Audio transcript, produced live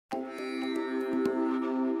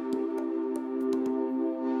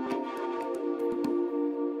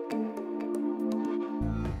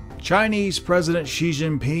Chinese President Xi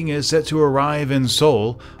Jinping is set to arrive in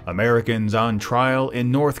Seoul, Americans on trial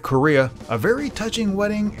in North Korea, a very touching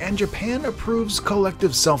wedding, and Japan approves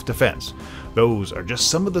collective self-defense. Those are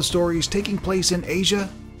just some of the stories taking place in Asia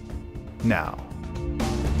now.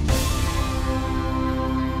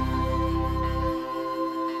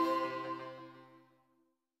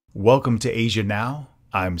 Welcome to Asia Now.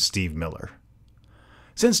 I'm Steve Miller.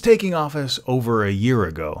 Since taking office over a year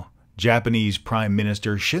ago, Japanese Prime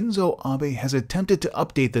Minister Shinzo Abe has attempted to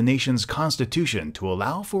update the nation's constitution to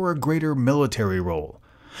allow for a greater military role.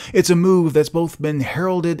 It's a move that's both been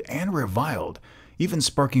heralded and reviled, even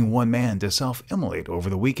sparking one man to self-immolate over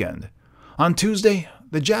the weekend. On Tuesday,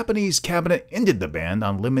 the Japanese cabinet ended the ban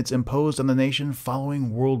on limits imposed on the nation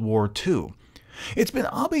following World War II. It's been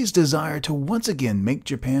Abe's desire to once again make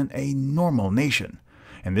Japan a normal nation,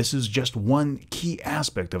 and this is just one key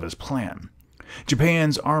aspect of his plan.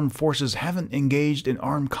 Japan's armed forces haven't engaged in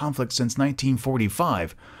armed conflict since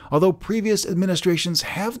 1945, although previous administrations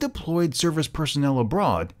have deployed service personnel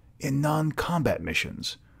abroad in non-combat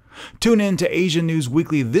missions. Tune in to Asia News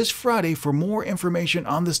Weekly this Friday for more information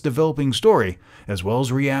on this developing story, as well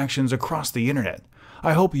as reactions across the internet.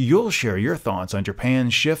 I hope you'll share your thoughts on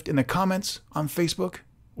Japan's shift in the comments on Facebook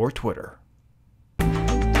or Twitter.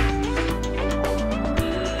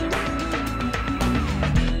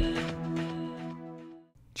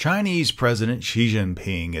 Chinese President Xi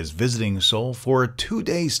Jinping is visiting Seoul for a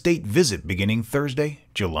two-day state visit beginning Thursday,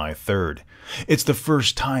 July 3rd. It's the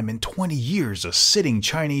first time in 20 years a sitting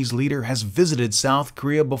Chinese leader has visited South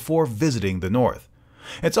Korea before visiting the North.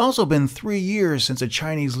 It's also been 3 years since a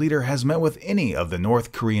Chinese leader has met with any of the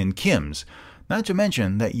North Korean Kims, not to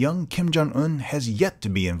mention that young Kim Jong-un has yet to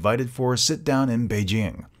be invited for a sit-down in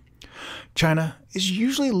Beijing. China is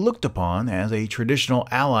usually looked upon as a traditional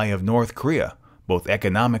ally of North Korea, both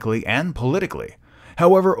economically and politically.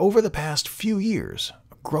 However, over the past few years,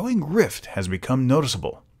 a growing rift has become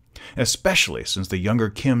noticeable, especially since the younger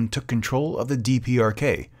Kim took control of the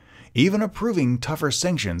DPRK, even approving tougher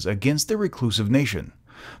sanctions against the reclusive nation.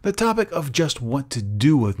 The topic of just what to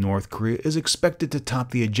do with North Korea is expected to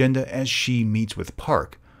top the agenda as Xi meets with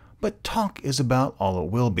Park, but talk is about all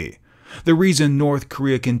it will be. The reason North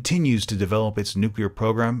Korea continues to develop its nuclear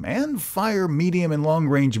program and fire medium and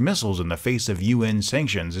long-range missiles in the face of UN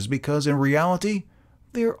sanctions is because, in reality,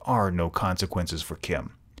 there are no consequences for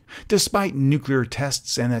Kim. Despite nuclear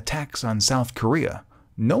tests and attacks on South Korea,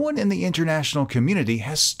 no one in the international community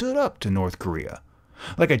has stood up to North Korea.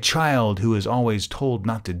 Like a child who is always told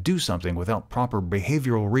not to do something without proper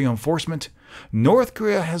behavioral reinforcement, North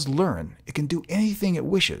Korea has learned it can do anything it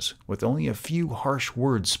wishes with only a few harsh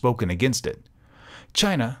words spoken against it.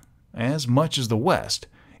 China, as much as the West,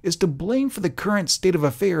 is to blame for the current state of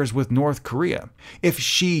affairs with North Korea. If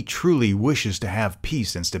Xi truly wishes to have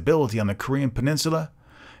peace and stability on the Korean peninsula,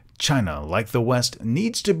 China, like the West,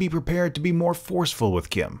 needs to be prepared to be more forceful with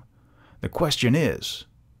Kim. The question is,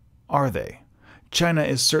 are they? China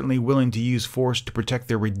is certainly willing to use force to protect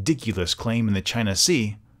their ridiculous claim in the China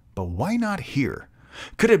Sea, but why not here?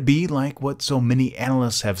 Could it be like what so many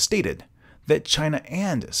analysts have stated, that China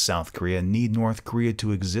and South Korea need North Korea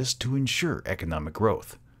to exist to ensure economic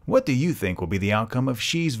growth? What do you think will be the outcome of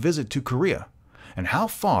Xi's visit to Korea? And how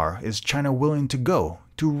far is China willing to go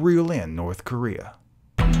to reel in North Korea?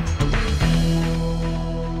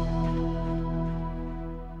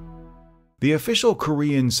 The official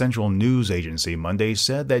Korean Central News Agency Monday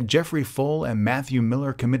said that Jeffrey Full and Matthew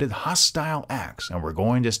Miller committed hostile acts and were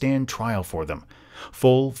going to stand trial for them.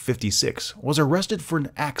 Full, 56, was arrested for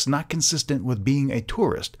acts not consistent with being a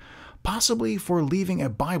tourist, possibly for leaving a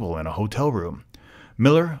Bible in a hotel room.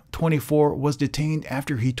 Miller, 24, was detained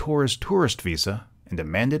after he tore his tourist visa and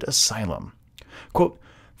demanded asylum. Quote,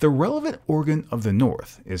 "The relevant organ of the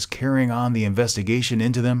North is carrying on the investigation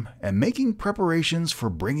into them and making preparations for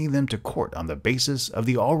bringing them to court on the basis of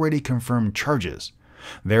the already confirmed charges.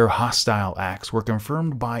 Their hostile acts were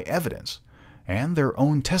confirmed by evidence and their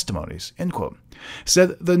own testimonies," end quote,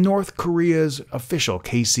 said the North Korea's official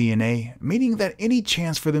KCNA, meaning that any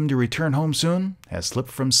chance for them to return home soon has slipped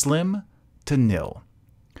from slim to nil.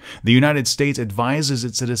 The United States advises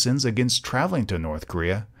its citizens against traveling to North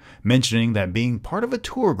Korea, mentioning that being part of a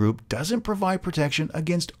tour group doesn't provide protection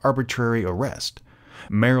against arbitrary arrest.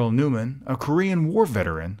 Merrill Newman, a Korean War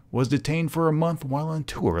veteran, was detained for a month while on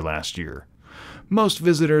tour last year. Most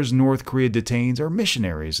visitors North Korea detains are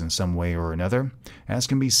missionaries in some way or another, as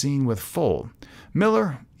can be seen with Full.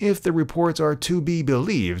 Miller, if the reports are to be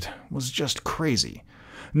believed, was just crazy.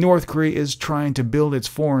 North Korea is trying to build its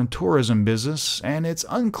foreign tourism business, and it's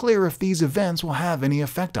unclear if these events will have any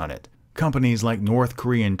effect on it. Companies like North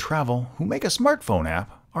Korean Travel, who make a smartphone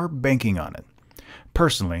app, are banking on it.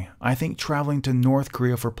 Personally, I think traveling to North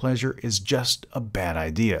Korea for pleasure is just a bad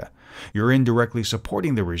idea. You're indirectly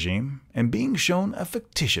supporting the regime and being shown a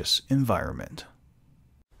fictitious environment.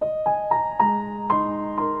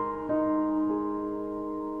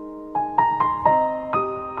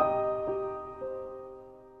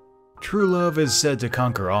 True love is said to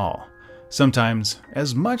conquer all. Sometimes,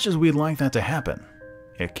 as much as we'd like that to happen,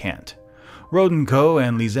 it can't. Roden Ko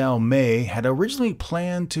and Lizelle May had originally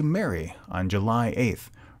planned to marry on July 8th,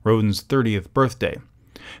 Roden's 30th birthday.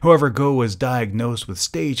 However, Go was diagnosed with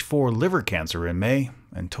stage 4 liver cancer in May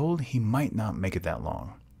and told he might not make it that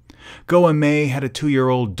long. Go and May had a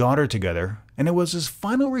 2-year-old daughter together, and it was his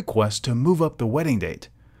final request to move up the wedding date.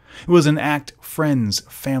 It was an act friends,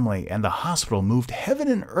 family, and the hospital moved heaven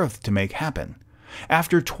and earth to make happen.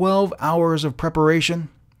 After 12 hours of preparation,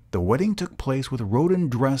 the wedding took place with Roden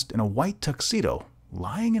dressed in a white tuxedo,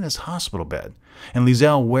 lying in his hospital bed, and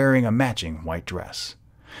Lizelle wearing a matching white dress.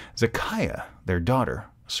 Zakaya, their daughter,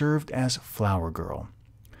 served as flower girl.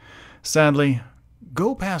 Sadly,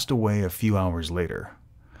 Go passed away a few hours later.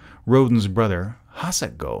 Roden's brother,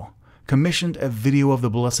 Hasek Go, commissioned a video of the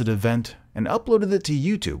blessed event and uploaded it to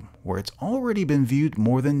YouTube, where it's already been viewed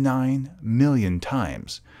more than 9 million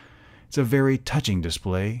times. It's a very touching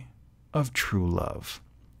display of true love.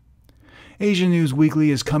 Asia News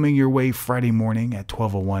Weekly is coming your way Friday morning at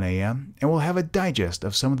 12:01 a.m. and will have a digest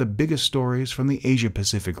of some of the biggest stories from the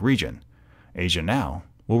Asia-Pacific region. Asia Now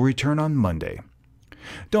will return on Monday.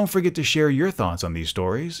 Don't forget to share your thoughts on these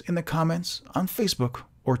stories in the comments on Facebook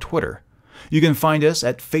or Twitter. You can find us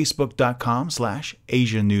at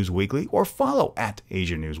facebook.com/Asia News Weekly or follow at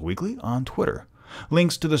Asia News Weekly on Twitter.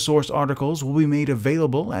 Links to the source articles will be made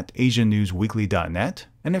available at asianewsweekly.net,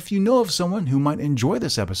 and if you know of someone who might enjoy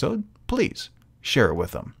this episode, please share it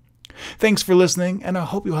with them. Thanks for listening, and I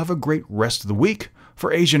hope you'll have a great rest of the week.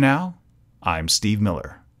 For Asia Now, I'm Steve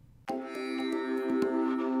Miller.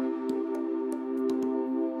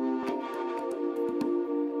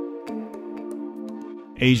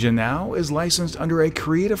 Asia Now is licensed under a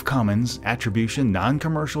Creative Commons Attribution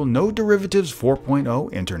Non-Commercial No Derivatives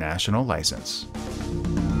 4.0 International License.